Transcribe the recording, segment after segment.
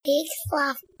Big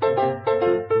fluff.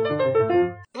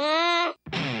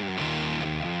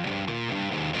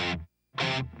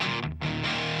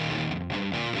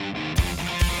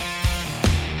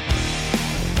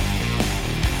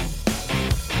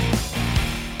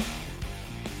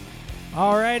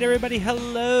 All right, everybody.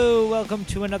 Hello. Welcome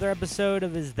to another episode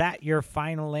of Is That Your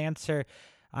Final Answer?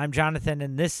 I'm Jonathan,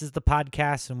 and this is the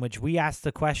podcast in which we ask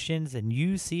the questions and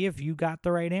you see if you got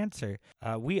the right answer.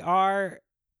 We are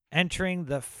entering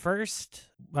the first,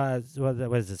 what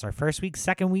is this, our first week,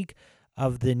 second week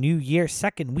of the new year,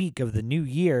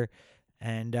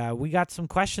 and we got some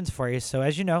questions for you. So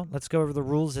as you know, let's go over the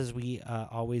rules as we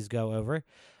always go over.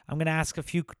 I'm going to ask a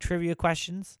few trivia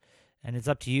questions, and it's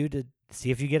up to you to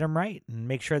see if you get them right, and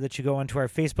make sure that you go onto our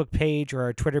Facebook page or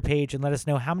our Twitter page and let us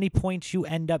know how many points you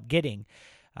end up getting.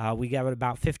 We got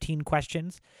about 15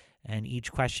 questions, and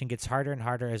each question gets harder and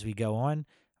harder as we go on,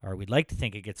 or we'd like to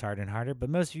think it gets harder and harder, but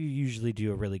most of you usually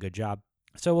do a really good job.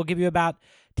 So we'll give you about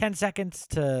 10 seconds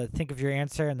to think of your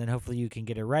answer, and then hopefully you can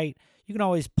get it right. You can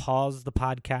always pause the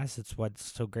podcast. It's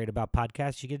what's so great about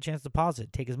podcasts. You get a chance to pause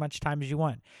it. Take as much time as you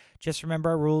want. Just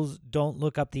remember our rules. Don't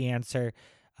look up the answer.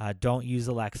 Don't use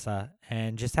Alexa,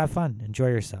 and just have fun. Enjoy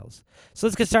yourselves. So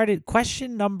let's get started.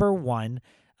 Question number 1.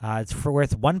 It's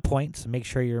worth 1 point, so make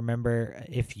sure you remember,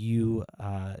 if you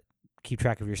keep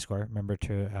track of your score, remember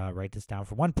to write this down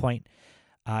for 1 point.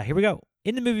 Here we go.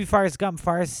 In the movie Forrest Gump,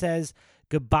 Forrest says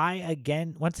goodbye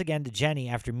once again to Jenny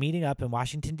after meeting up in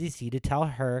Washington, D.C. to tell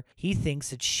her he thinks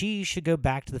that she should go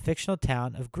back to the fictional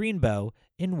town of Greenbow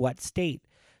in what state?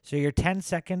 So your 10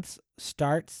 seconds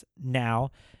starts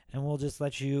now. And we'll just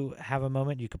let you have a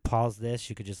moment. You could pause this.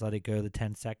 You could just let it go the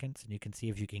 10 seconds, and you can see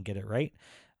if you can get it right.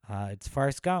 It's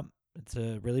Forrest Gump. It's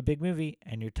a really big movie,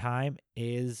 and your time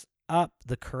is up.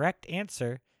 The correct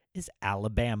answer is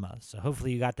Alabama. So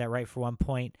hopefully you got that right for 1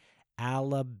 point.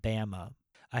 Alabama.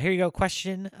 Here you go.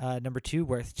 Question number 2,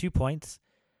 worth 2 points.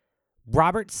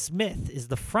 Robert Smith is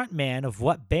the front man of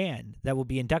what band that will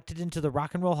be inducted into the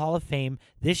Rock and Roll Hall of Fame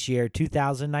this year,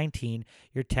 2019?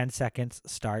 Your 10 seconds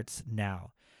starts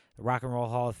now. The Rock and Roll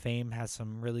Hall of Fame has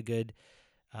some really good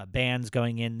bands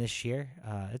going in this year.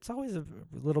 It's always a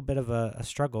little bit of a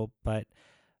struggle, but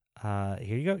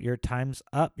here you go. Your time's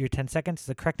up. Your 10 seconds.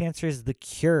 The correct answer is The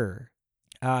Cure.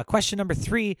 Question number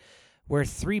 3, worth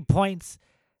 3 points.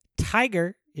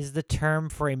 Tiger is the term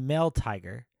for a male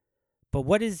tiger, but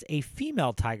what is a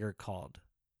female tiger called?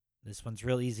 This one's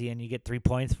real easy, and you get 3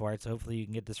 points for it, so hopefully you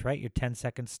can get this right. Your 10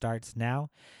 seconds starts now,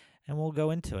 and we'll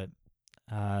go into it.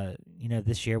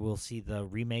 This year we'll see the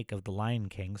remake of The Lion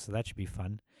King, so that should be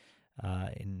fun.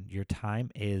 And your time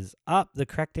is up. The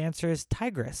correct answer is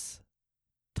tigress.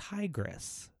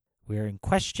 Tigress. We're in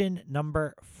question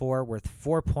number 4, worth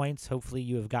 4 points. Hopefully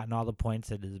you have gotten all the points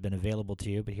that has been available to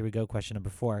you, but here we go. Question number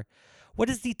 4. What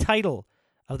is the title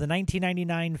of the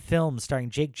 1999 film starring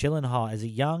Jake Gyllenhaal as a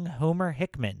young Homer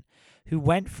Hickman, who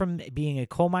went from being a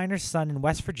coal miner's son in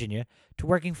West Virginia to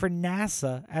working for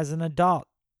NASA as an adult?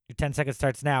 Your 10 seconds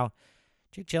starts now.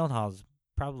 Jake Gyllenhaal is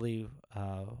probably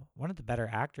one of the better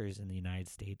actors in the United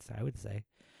States, I would say.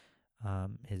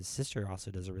 His sister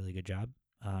also does a really good job.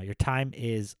 Your time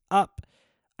is up.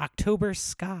 October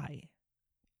Sky.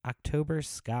 October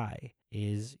Sky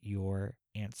is your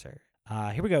answer.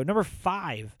 Here we go. Number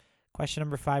 5. Question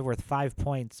number 5, worth 5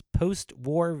 points.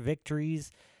 Post-war victories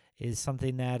is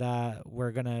something that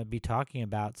we're going to be talking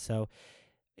about. So,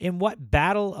 in what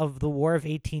battle of the War of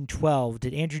 1812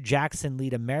 did Andrew Jackson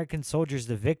lead American soldiers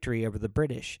to victory over the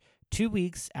British 2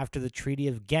 weeks after the Treaty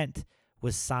of Ghent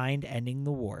was signed, ending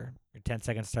the war? Your 10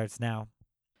 seconds starts now.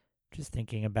 Just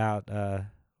thinking about, the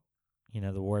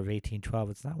War of 1812.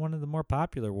 It's not one of the more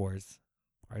popular wars,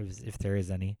 or if there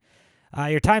is any.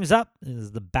 Your time's up. It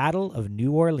is the Battle of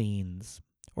New Orleans,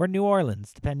 or New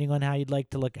Orleans, depending on how you'd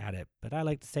like to look at it. But I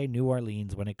like to say New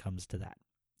Orleans when it comes to that.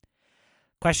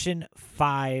 Question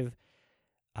 5.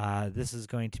 This is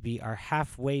going to be our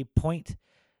halfway point.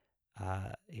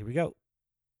 Here we go.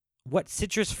 What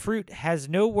citrus fruit has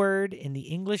no word in the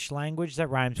English language that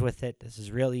rhymes with it? This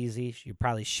is real easy. You're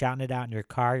probably shouting it out in your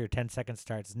car. Your 10 seconds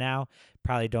starts now.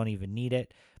 Probably don't even need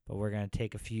it, but we're going to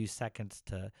take a few seconds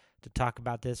to talk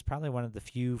about this. Probably one of the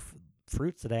few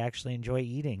fruits that I actually enjoy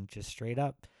eating, just straight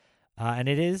up. And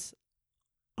it is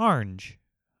orange.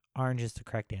 Orange is the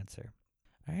correct answer.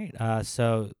 All right,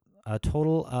 so a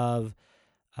total of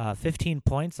 15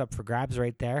 points up for grabs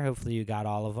right there. Hopefully you got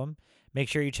all of them. Make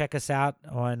sure you check us out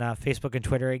on Facebook and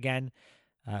Twitter again,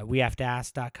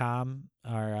 wehavetoask.com,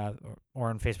 or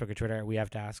on Facebook or Twitter, We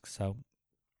Have to Ask. So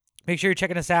make sure you're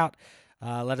checking us out.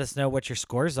 Let us know what your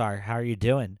scores are. How are you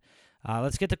doing?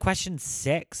 Let's get to question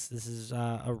 6. This is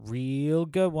a real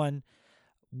good one.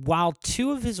 While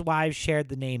 2 of his wives shared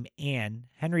the name Anne,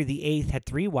 Henry VIII had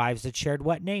 3 wives that shared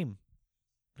what name?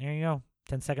 There you go.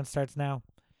 10 seconds starts now.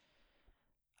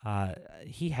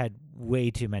 He had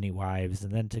way too many wives,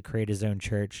 and then to create his own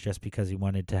church just because he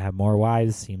wanted to have more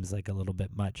wives seems like a little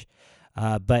bit much.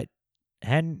 But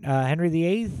Henry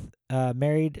VIII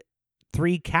married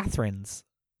 3 Catherines.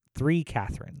 3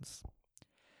 Catherines.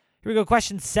 Here we go.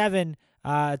 Question 7.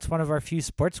 It's one of our few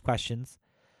sports questions.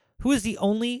 Who is the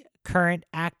only current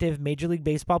active Major League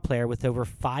Baseball player with over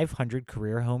 500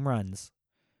 career home runs?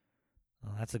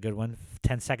 Well, that's a good one.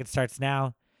 10 seconds starts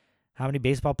now. How many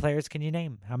baseball players can you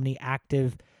name? How many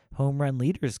active home run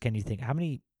leaders can you think?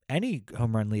 Any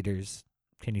home run leaders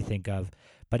can you think of?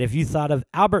 But if you thought of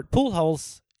Albert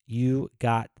Pujols, you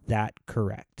got that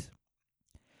correct.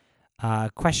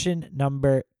 Question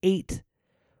number 8.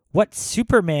 What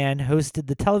Superman hosted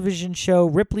the television show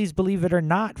Ripley's Believe It or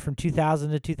Not from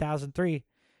 2000 to 2003?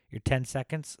 Your 10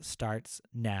 seconds starts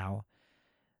now.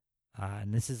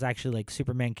 And this is actually like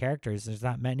Superman characters. There's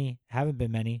not many, haven't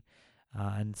been many.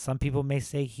 And some people may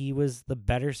say he was the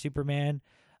better Superman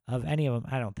of any of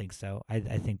them. I don't think so. I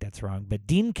think that's wrong. But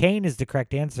Dean Cain is the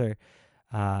correct answer.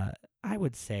 I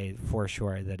would say for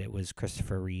sure that it was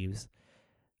Christopher Reeves.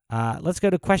 Let's go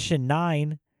to question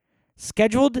 9.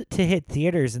 Scheduled to hit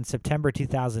theaters in September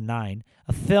 2009,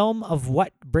 a film of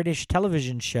what British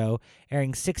television show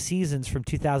airing 6 seasons from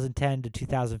 2010 to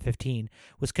 2015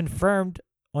 was confirmed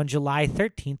on July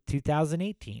 13th,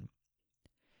 2018?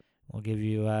 We'll give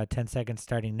you 10 seconds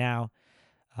starting now.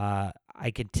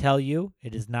 I can tell you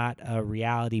it is not a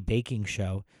reality baking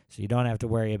show, so you don't have to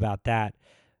worry about that.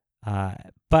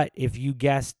 But if you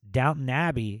guessed Downton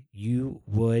Abbey, you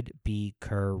would be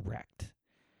correct.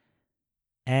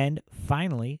 And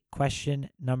finally, question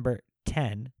number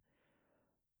 10.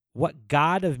 What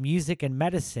god of music and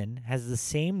medicine has the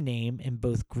same name in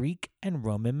both Greek and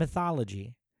Roman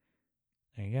mythology?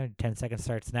 There you go. 10 seconds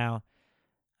starts now.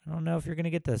 I don't know if you're going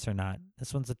to get this or not.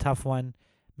 This one's a tough one.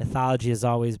 Mythology has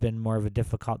always been more of a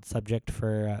difficult subject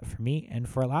for me and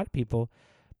for a lot of people.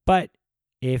 But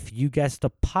if you guessed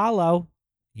Apollo,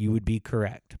 you would be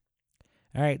correct.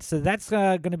 All right, so that's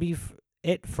going to be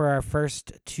it for our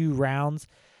first 2 rounds.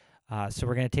 So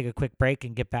we're going to take a quick break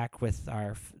and get back with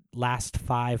our last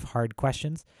 5 hard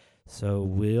questions. So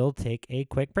we'll take a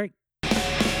quick break.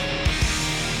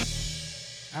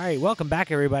 All right, welcome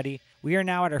back, everybody. We are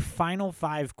now at our final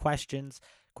 5 questions,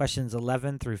 questions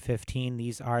 11 through 15.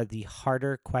 These are the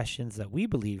harder questions that we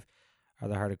believe are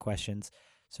the harder questions.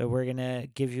 So we're going to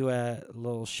give you a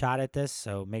little shot at this,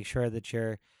 so make sure that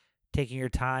you're taking your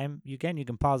time. You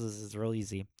can pause this. It's real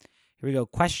easy. Here we go.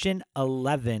 Question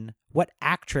 11. What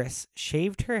actress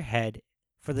shaved her head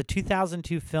for the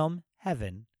 2002 film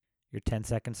Heaven? Your 10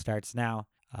 seconds starts now.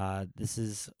 This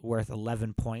is worth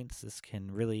 11 points. This can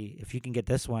really, if you can get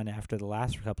this one after the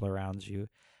last couple of rounds, you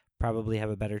probably have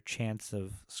a better chance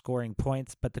of scoring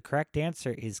points. But the correct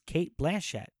answer is Cate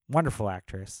Blanchett. Wonderful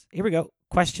actress. Here we go.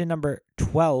 Question number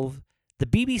 12. The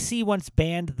BBC once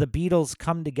banned the Beatles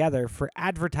Come Together for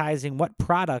advertising what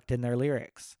product in their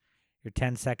lyrics? Your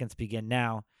 10 seconds begin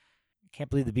now. I can't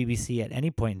believe the BBC at any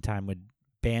point in time would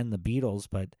ban the Beatles,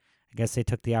 but I guess they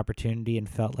took the opportunity and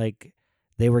felt like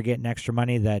they were getting extra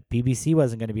money that BBC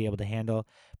wasn't going to be able to handle.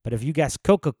 But if you guess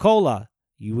Coca-Cola,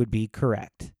 you would be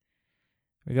correct. Here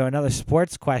we go. Another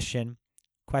sports question.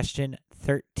 Question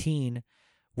 13.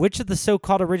 Which of the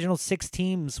so-called original 6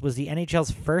 teams was the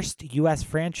NHL's first U.S.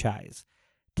 franchise?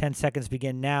 10 seconds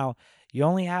begin now. You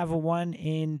only have a 1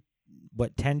 in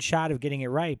 10 shot of getting it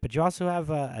right, but you also have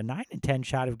a 9 in 10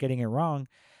 shot of getting it wrong.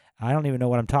 I don't even know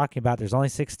what I'm talking about. There's only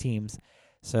 6 teams,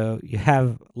 so you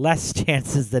have less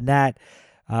chances than that.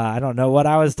 I don't know what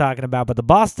I was talking about, but the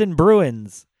Boston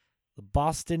Bruins. The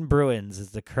Boston Bruins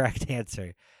is the correct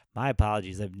answer. My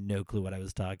apologies. I have no clue what I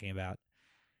was talking about.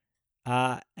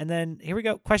 And then here we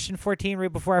go. Question 14,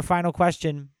 right before our final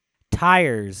question.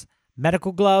 Tires,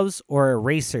 medical gloves, or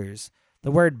erasers?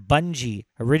 The word bungee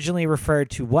originally referred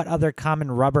to what other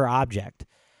common rubber object?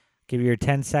 Give you your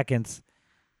 10 seconds.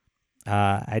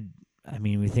 I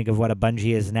mean, we think of what a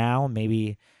bungee is now.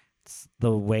 Maybe it's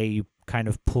the way you kind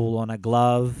of pull on a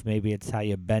glove. Maybe it's how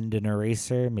you bend an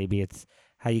eraser. Maybe it's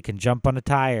how you can jump on a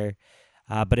tire.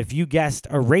 But if you guessed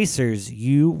erasers,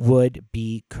 you would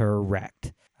be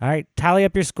correct. All right, tally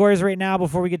up your scores right now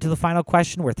before we get to the final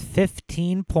question worth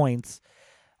 15 points.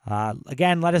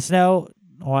 Again, let us know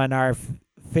on our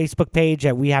Facebook page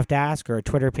at We Have to Ask, or our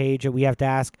Twitter page at We Have to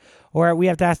Ask, or at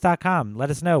wehavetoask.com.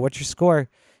 Let us know what's your score,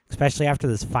 especially after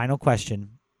this final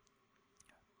question.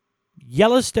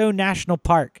 Yellowstone National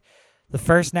Park, the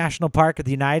first national park of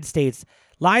the United States,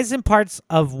 lies in parts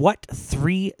of what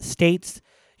 3 states?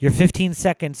 Your 15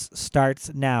 seconds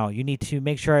starts now. You need to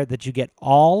make sure that you get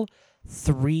all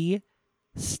 3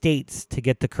 states to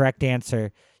get the correct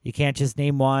answer. You can't just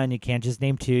name one. You can't just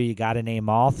name 2. You got to name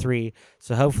all 3.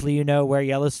 So hopefully you know where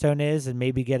Yellowstone is and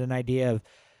maybe get an idea of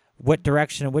what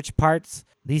direction and which parts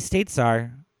these states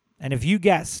are. And if you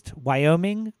guessed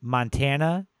Wyoming,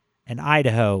 Montana, and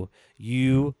Idaho,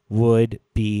 you would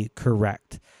be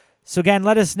correct. So again,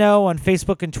 let us know on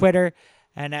Facebook and Twitter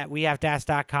and at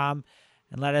wehavetoask.com,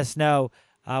 and let us know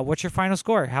what's your final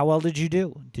score. How well did you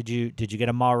do? Did you get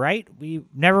them all right? We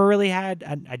never really had.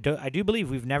 I do believe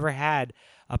we've never had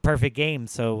a perfect game.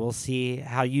 So we'll see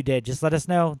how you did. Just let us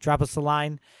know. Drop us a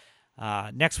line.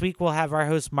 Next week we'll have our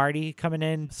host Marty coming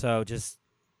in. So just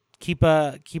keep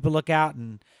a lookout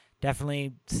and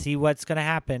definitely see what's going to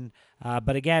happen.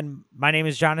 But again, my name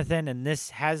is Jonathan, and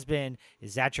this has been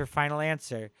Is That Your Final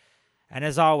Answer? And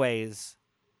as always,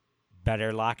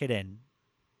 better lock it in.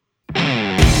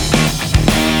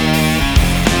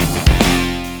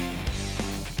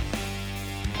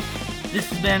 This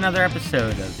has been another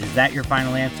episode of Is That Your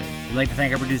Final Answer? We'd like to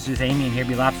thank our producers Amy and Here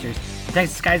Be Lobsters. And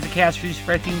thanks to Skies the Chaos producers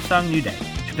for our theme song, New Day.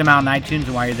 Check them out on iTunes,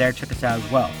 and while you're there, check us out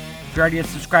as well. If you're already a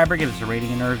subscriber, give us a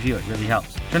rating and a review. It really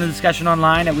helps. Join the discussion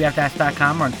online at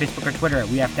wehavetoask.com or on Facebook or Twitter at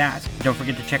wehavetoask. And don't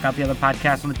forget to check out the other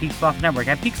podcasts on the Peak Sloth Network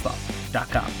at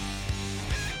peaksloth.com.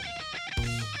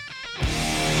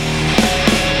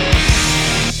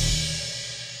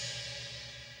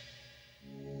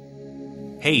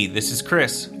 Hey, this is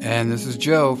Chris. And this is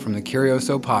Joe from the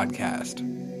Curioso Podcast.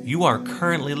 You are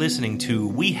currently listening to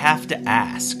We Have to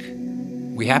Ask.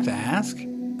 We have to ask?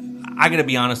 I gotta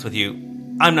be honest with you,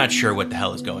 I'm not sure what the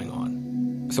hell is going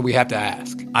on. So we have to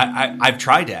ask. I've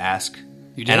tried to ask,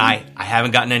 You did? and I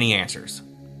haven't gotten any answers.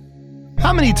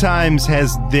 How many times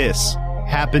has this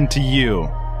happened to you?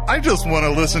 I just want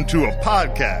to listen to a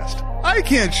podcast. I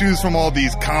can't choose from all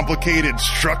these complicated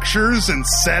structures and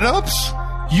setups.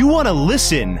 You want to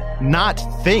listen, not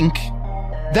think.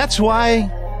 That's why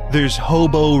there's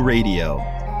Hobo Radio.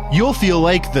 You'll feel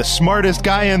like the smartest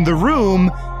guy in the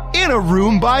room in a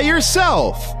room by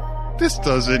yourself. This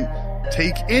doesn't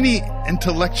take any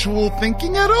intellectual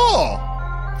thinking at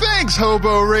all. Thanks,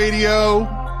 Hobo Radio.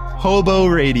 Hobo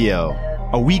Radio,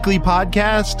 a weekly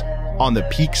podcast on the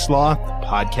Peak Sloth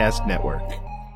Podcast Network.